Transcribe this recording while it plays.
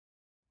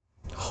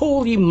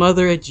Holy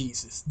Mother of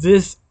Jesus,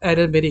 this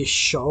animated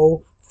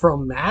show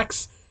from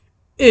Max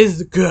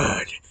is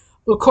good.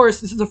 Of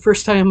course, this is the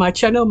first time on my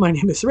channel. My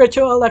name is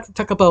Richo. I like to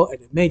talk about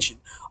animation.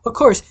 Of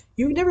course,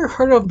 you've never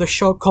heard of the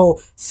show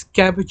called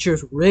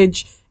Scavengers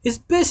Ridge. It's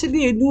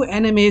basically a new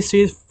anime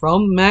series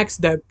from Max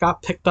that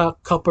got picked up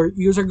a couple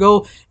years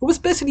ago. It was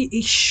basically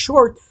a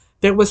short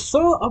that was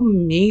so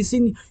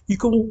amazing.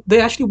 They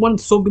actually won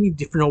so many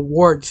different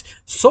awards.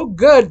 So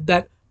good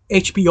that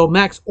HBO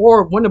Max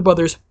or Warner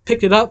Brothers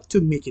picked it up to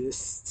make it a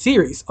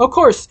series. Of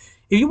course,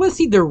 if you want to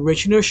see the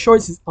original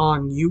shorts, it's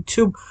on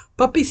YouTube.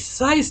 But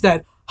besides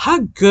that, how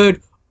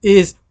good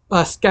is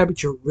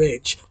Scavenger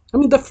Ridge? I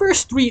mean, the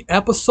first 3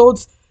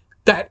 episodes,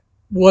 that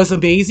was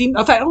amazing.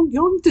 In fact, you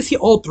don't need to see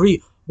all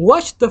 3.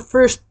 Watch the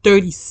first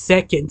 30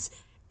 seconds.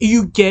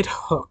 You get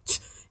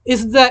hooked.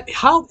 Is that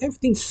how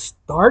everything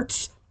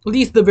starts? At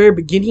least the very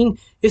beginning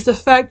is the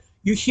fact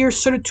you hear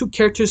certain 2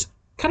 characters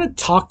kind of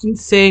talking,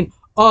 saying,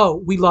 "Oh,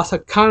 we lost a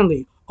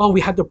colony. Oh,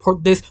 we had to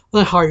report this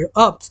on higher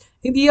ups."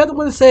 And the other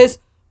one says,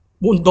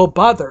 "Well, don't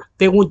bother.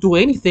 They won't do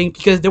anything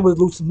because they would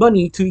lose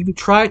money to even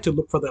try to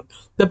look for them.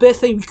 The best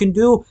thing we can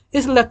do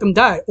is let them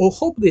die, or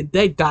hopefully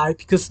they die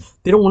because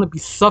they don't want to be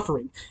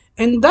suffering."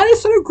 And that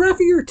is sort of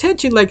grabbing your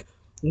attention, like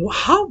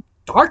how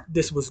dark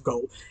this was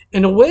go.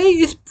 In a way,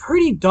 it's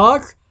pretty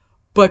dark,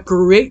 but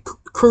great,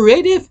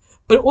 creative,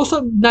 but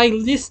also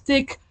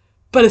nihilistic,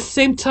 but at the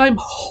same time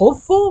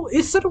hopeful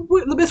is sort of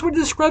the best way to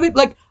describe it.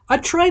 Like, I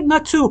try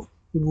not to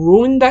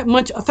ruin that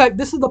much. In fact,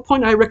 this is the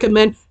point I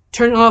recommend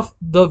turn off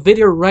the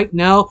video right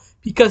now,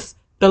 because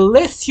the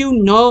less you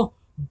know,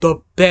 the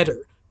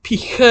better.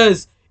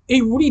 Because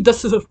it really does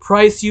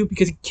surprise you,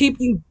 because it keeps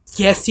you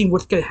guessing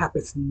what's gonna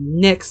happen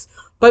next.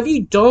 But if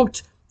you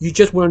don't, you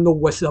just want to know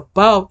what's it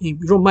about, and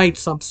you don't mind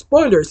some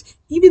spoilers.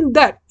 Even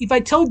that, if I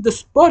tell you the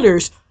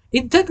spoilers,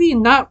 it definitely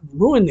not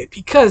ruin it,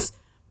 because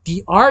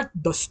the art,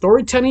 the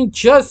storytelling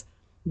just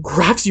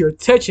grabs your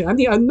attention. I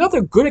mean,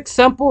 another good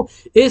example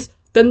is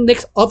the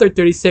next other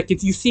 30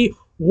 seconds. You see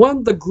one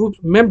of the group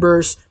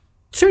members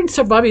trying to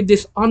survive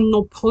this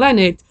unknown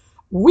planet,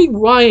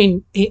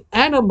 rewind an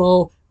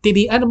animal, that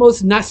the animal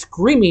is not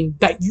screaming,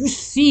 that you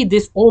see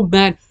this old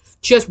man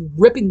just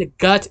ripping the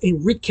guts and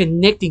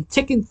reconnecting,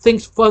 taking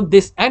things from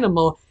this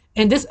animal,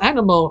 and this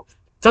animal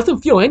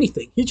doesn't feel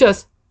anything. He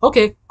just,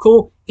 okay,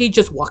 cool, he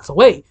just walks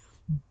away.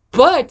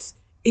 But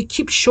it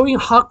keeps showing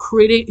how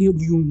creative and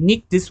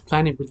unique this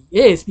planet really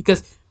is,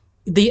 because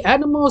the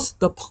animals,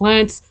 the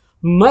plants,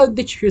 Mother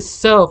Nature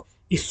herself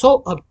is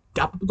so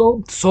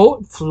adaptable, so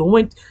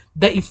fluent,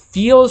 that it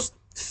feels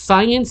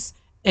science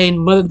and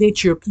Mother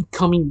Nature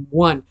becoming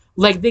one.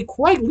 Like, they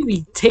quite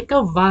literally take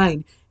a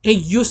vine and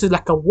use it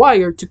like a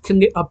wire to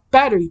connect a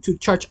battery to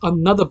charge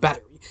another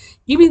battery.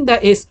 Even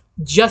that is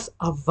just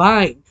a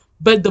vine,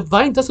 but the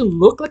vine doesn't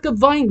look like a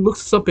vine, it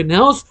looks something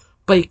else.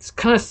 But it's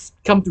kind of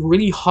comes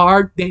really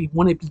hard that it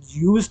want to be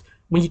used.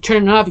 When you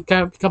turn it off, it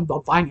kind of becomes the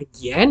vine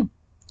again.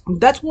 And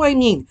that's what I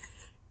mean.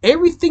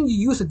 Everything you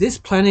use at this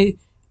planet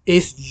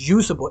is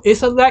usable.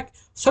 It's like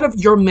sort of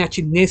your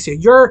imagination,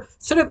 your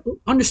sort of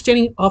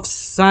understanding of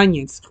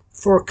science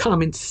for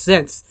common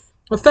sense.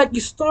 In fact,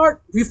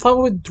 you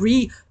follow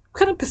 3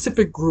 kind of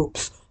specific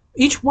groups.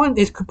 Each one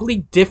is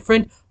completely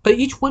different, but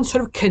each one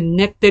sort of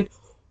connected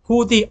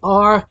who they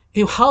are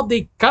and how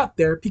they got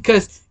there,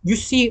 because you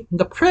see in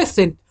the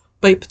present,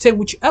 but pretend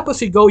which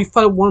episode you go, you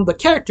find one of the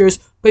characters,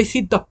 but you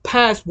see the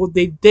past, what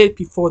they did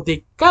before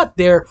they got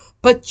there,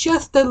 but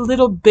just a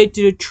little bit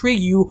to intrigue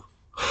you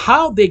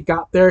how they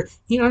got there.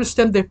 You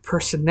understand their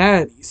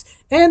personalities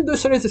and the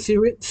sort of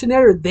the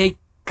scenario they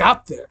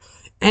got there,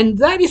 and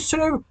that is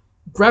sort of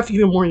grab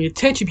even more your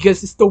attention,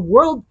 because it's the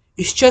world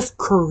is just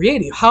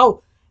creative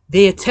how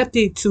they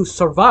attempted to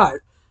survive.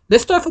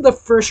 Let's start with the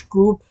first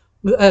group.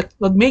 The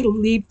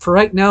main lead for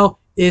right now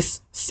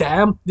is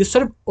Sam, this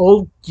sort of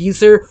old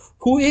geezer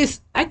who is,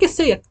 I can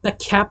say, the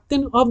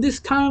captain of this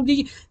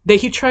colony,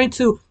 that he's trying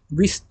to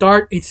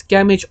restart and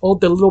scavenge all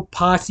the little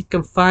pods he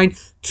can find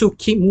to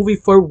keep moving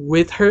forward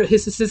with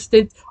his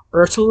assistant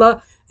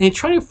Ursula, and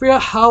trying to figure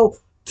out how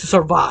to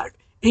survive.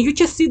 And you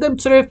just see them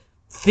sort of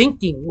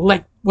thinking,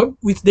 like,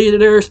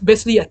 there's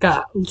basically like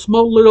a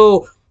small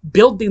little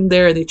building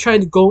there. They're trying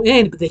to go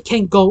in, but they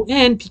can't go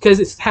in because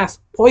it has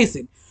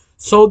poison.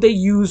 So they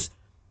use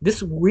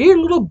this weird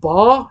little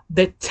ball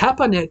that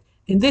tap on it,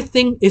 and this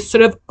thing is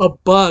sort of a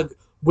bug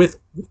with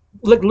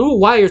like little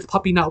wires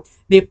popping out.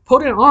 They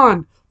put it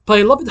on, but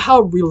I love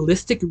how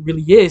realistic it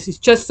really is. It's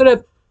just sort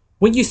of,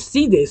 when you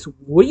see this,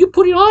 will you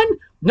put it on?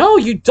 No,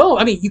 you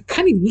don't. I mean, you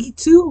kind of need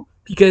to,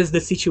 because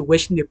the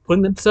situation they put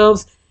in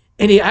themselves,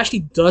 and it actually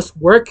does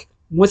work.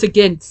 Once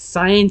again,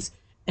 science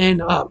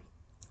and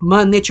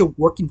Mother Nature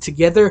working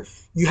together.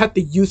 You have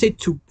to use it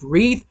to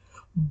breathe,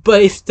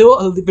 but it's still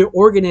a living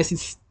organism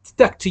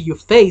stuck to your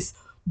face.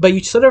 But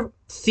you sort of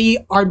see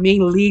our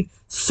main lead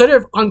sort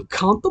of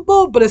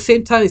uncomfortable, but at the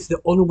same time, it's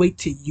the only way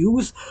to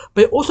use.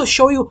 But it also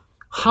show you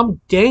how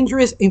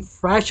dangerous and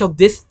fragile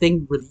this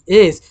thing really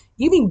is.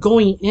 Even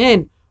going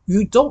in,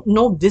 you don't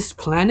know this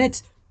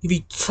planet. If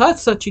you touch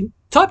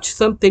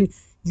something,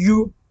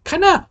 you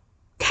kind of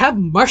have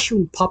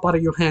mushroom pop out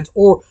of your hands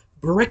or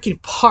break it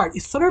apart.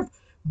 It's sort of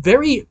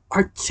very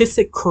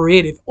artistic,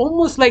 creative,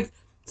 almost like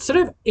sort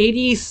of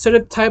 80s sort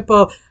of type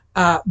of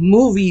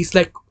movies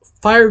like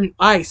Fire and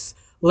Ice.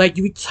 Like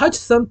you touch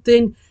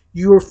something,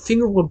 your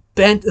finger will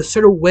bend a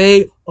certain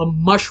way, a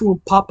mushroom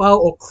will pop out,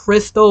 or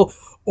crystal,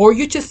 or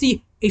you just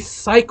see a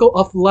cycle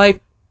of life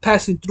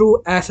passing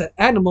through as an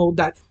animal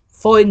that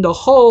fall in the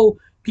hole,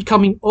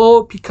 becoming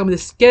old, becoming a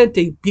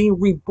skeleton, being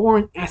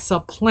reborn as a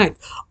plant.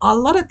 A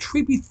lot of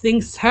trippy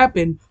things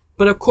happen,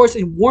 but of course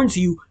it warns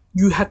you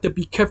you have to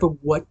be careful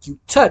what you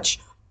touch.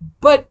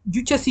 But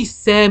you just see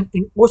Sam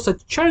and Ursa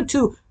trying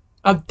to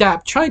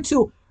adapt, trying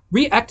to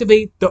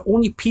reactivate the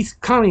only peace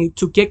colony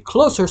to get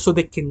closer so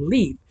they can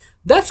leave.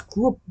 That's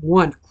group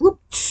one. Group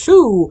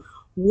two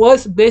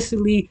was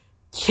basically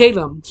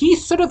Caleb.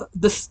 He's sort of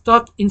the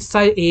stuck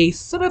inside a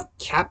sort of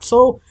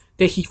capsule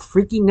that he's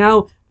freaking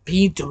out,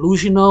 being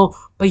delusional,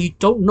 but you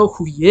don't know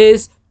who he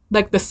is.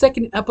 Like the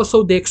second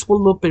episode, they explore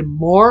a little bit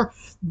more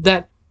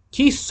that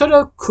he sort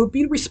of could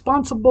be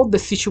responsible the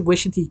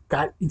situation he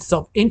got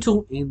himself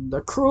into in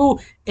the crew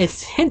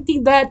is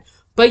hinting that,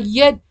 but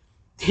yet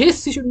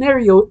his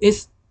scenario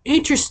is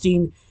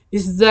interesting.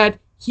 Is that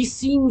he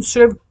seems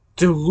sort of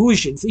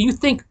delusions. And you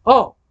think,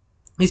 oh,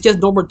 it's just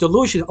normal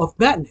delusion of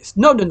madness.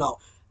 No, no, no.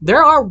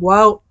 There are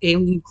wild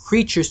alien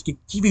creatures that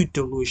give you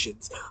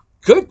delusions.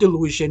 Good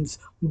delusions,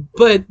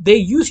 but they're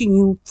using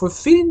you for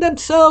feeding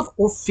themselves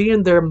or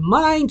feeding their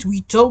minds.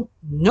 We don't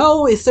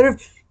know. It's sort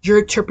of your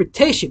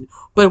interpretation.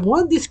 But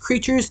one of these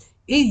creatures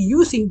is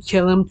using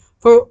Killam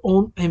for her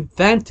own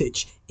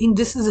advantage. And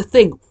this is the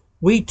thing.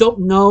 We don't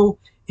know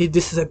if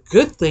this is a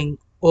good thing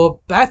or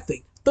a bad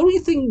thing. The only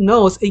thing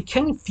knows it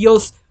kind of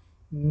feels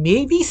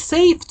maybe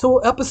safe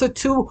till episode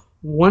 2,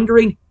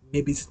 wondering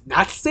maybe it's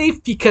not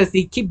safe because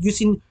they keep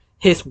using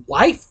his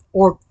wife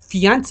or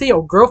fiance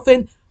or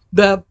girlfriend.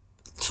 The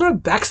sort of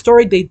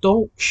backstory, they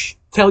don't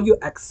tell you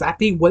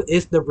exactly what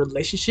is the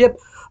relationship,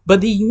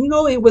 but you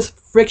know it was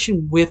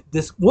friction with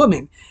this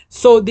woman.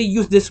 So they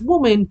use this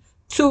woman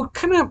to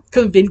kind of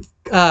convince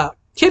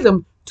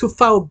Killam to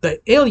follow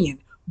the alien.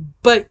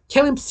 But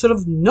Killam sort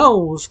of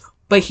knows,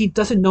 but he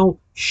doesn't know,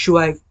 should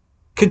I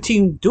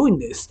continue doing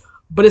this?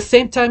 But at the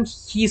same time,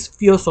 he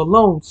feels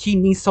alone. He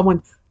needs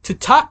someone to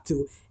talk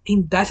to.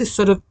 And that is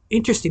sort of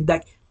interesting.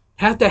 Like,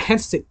 have the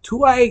handset.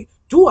 Do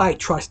I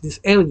trust this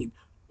alien?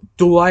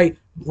 Do I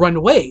run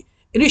away?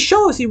 And it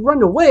shows he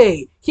run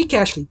away. He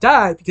can actually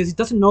die because he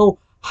doesn't know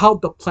how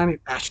the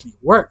planet actually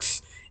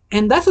works.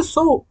 And that's just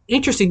so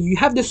interesting. You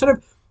have this sort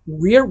of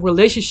weird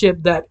relationship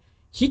that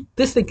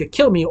this thing could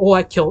kill me, or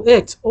I kill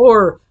it,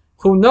 or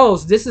who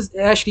knows? This is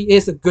actually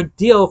is a good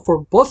deal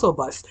for both of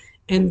us.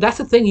 And that's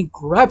the thing. He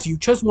grabs you.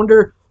 Just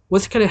wonder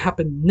what's gonna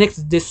happen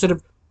next. This sort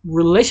of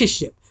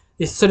relationship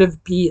is sort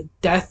of be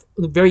death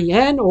at the very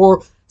end,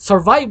 or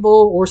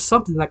survival, or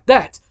something like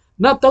that.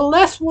 Now the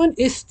last one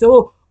is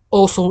still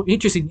also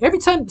interesting. Every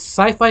time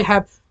sci-fi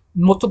have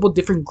multiple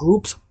different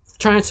groups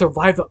trying to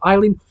survive the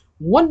island,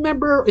 one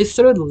member is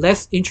sort of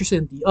less interested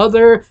in the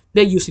other.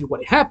 They usually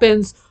what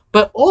happens,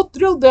 but all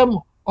three of them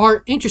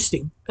are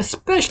interesting,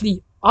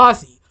 especially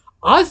Ozzy.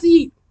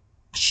 Ozzy,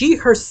 she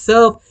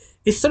herself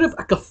is sort of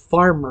like a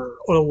farmer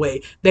in a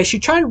way that she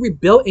trying to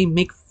rebuild and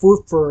make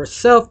food for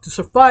herself to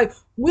survive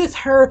with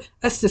her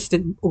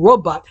assistant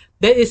robot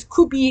that is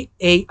could be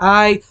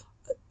AI,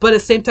 but at the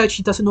same time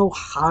she doesn't know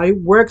how it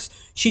works.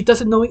 She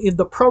doesn't know if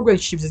the program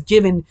she was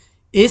given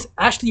is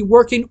actually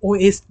working or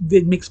is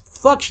it makes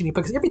functioning,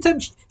 because every time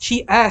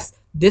she asks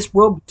this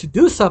robot to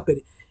do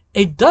something,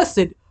 it does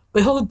it,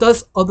 but it also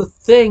does other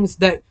things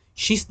that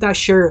she's not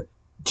sure.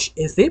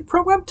 Is it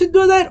programmed to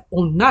do that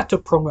or not to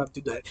program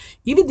to do that?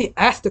 Even they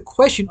ask the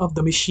question of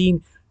the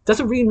machine,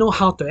 doesn't really know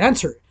how to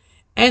answer it.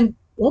 And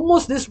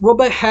almost this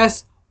robot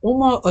has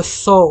almost a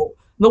soul.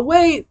 The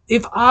way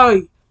if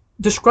I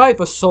describe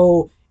a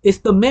soul is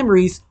the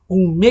memories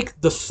who make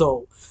the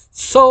soul.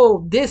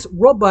 So this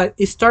robot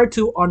is starting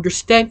to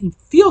understand and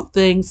feel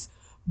things,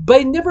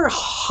 but never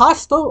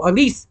hostile. At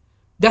least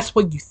that's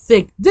what you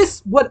think. This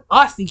is what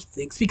Ozzy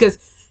thinks, because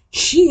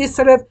she is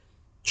sort of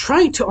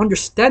trying to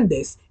understand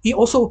this. He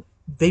also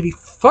very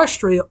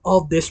frustrated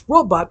of this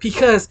robot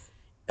because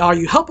are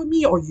you helping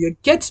me or you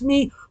against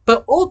me?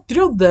 But all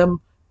three of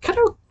them kind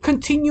of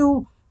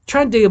continue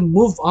trying to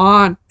move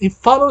on and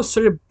follow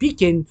sort of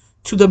beacon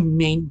to the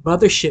main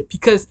mothership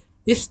because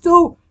it's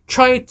still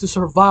trying to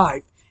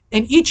survive.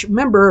 And each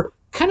member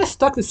kind of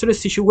stuck in sort of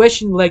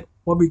situation like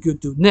what we could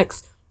do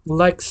next.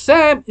 Like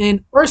Sam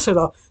and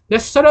Ursula,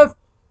 that's sort of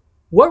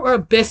what are our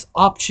best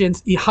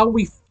options in how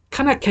we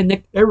kind of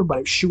connect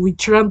everybody. Should we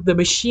turn on the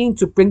machine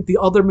to bring the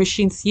other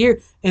machines here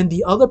and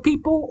the other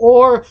people,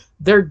 or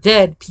they're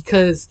dead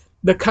because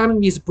the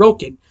economy is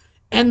broken?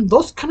 And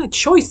those kind of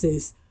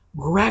choices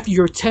grab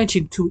your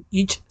attention to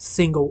each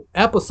single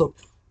episode.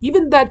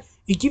 Even that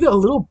it give you a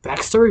little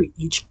backstory of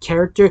each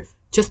character,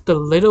 just a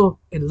little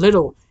and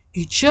little.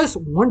 You're just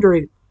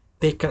wondering,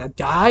 they gonna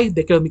die,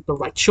 they gonna make the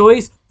right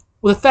choice.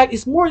 Well, the fact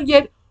is more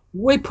yet,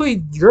 we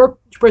put your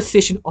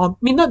position on, I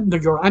mean,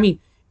 not your, I mean,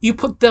 you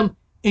put them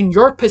in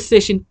your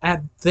position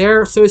at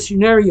their sort of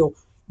scenario,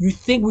 you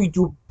think we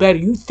do better.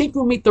 You think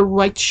we make the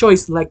right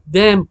choice like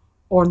them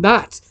or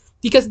not.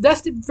 Because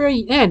that's the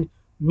very end,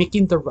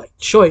 making the right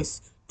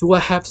choice. Do I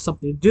have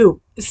something to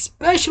do?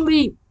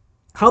 Especially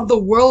how the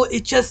world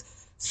is just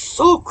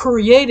so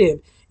creative.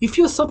 You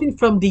feel something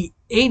from the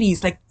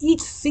 80s, like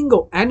each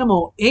single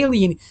animal,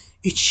 alien,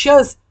 it's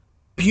just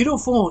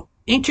beautiful and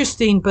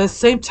interesting, but at the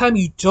same time,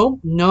 you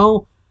don't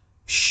know,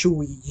 should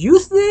we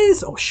use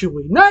this or should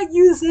we not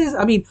use this?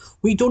 I mean,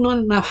 we don't know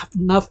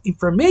enough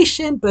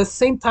information, but at the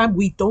same time,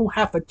 we don't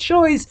have a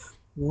choice,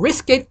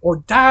 risk it or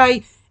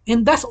die.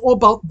 And that's all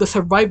about the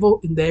survival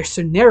in their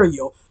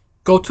scenario.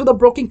 Go to the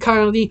broken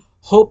colony,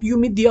 hope you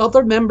meet the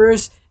other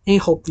members,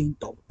 and hope they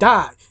don't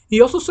die.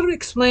 He also sort of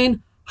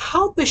explained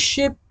how the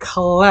ship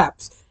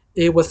collapsed.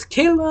 It was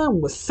Kayla,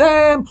 was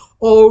Sam,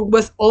 or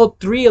was all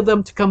three of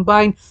them to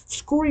combine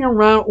screwing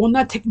around or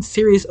not taking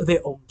serious of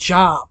their own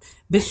job.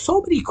 There's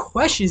so many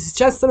questions, it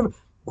just sort of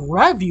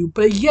grab you,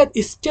 but yet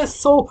it's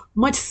just so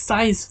much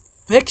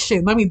science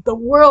fiction. I mean, the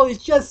world is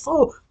just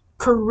so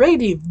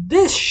creative.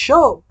 This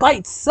show by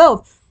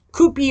itself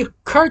could be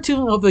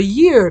cartoon of the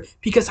year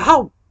because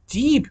how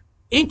deep,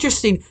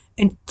 interesting,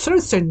 and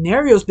certain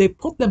scenarios they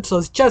put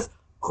themselves just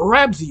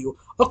grabs you.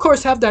 Of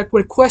course, have that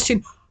quick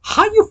question: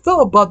 how you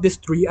felt about this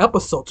 3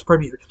 episodes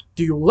premiere?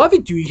 Do you love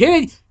it? Do you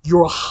hate it?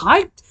 You're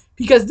hyped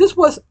because this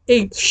was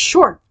a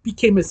short,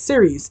 became a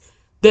series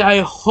that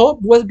I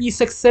hope will be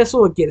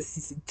successful and get a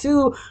season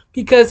 2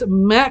 because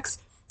Max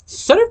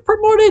sort of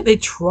promoted. They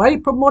try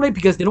to promote it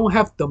because they don't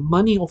have the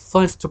money or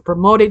funds to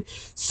promote it.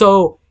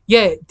 So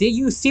yeah, did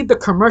you see the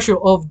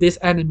commercial of this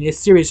anime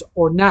series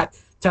or not?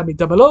 Tell me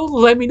down below,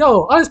 let me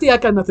know. Honestly, I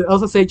got nothing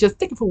else to say. Just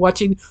thank you for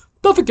watching.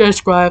 Don't forget to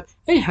subscribe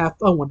and have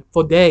a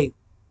wonderful day.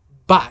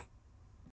 Bye.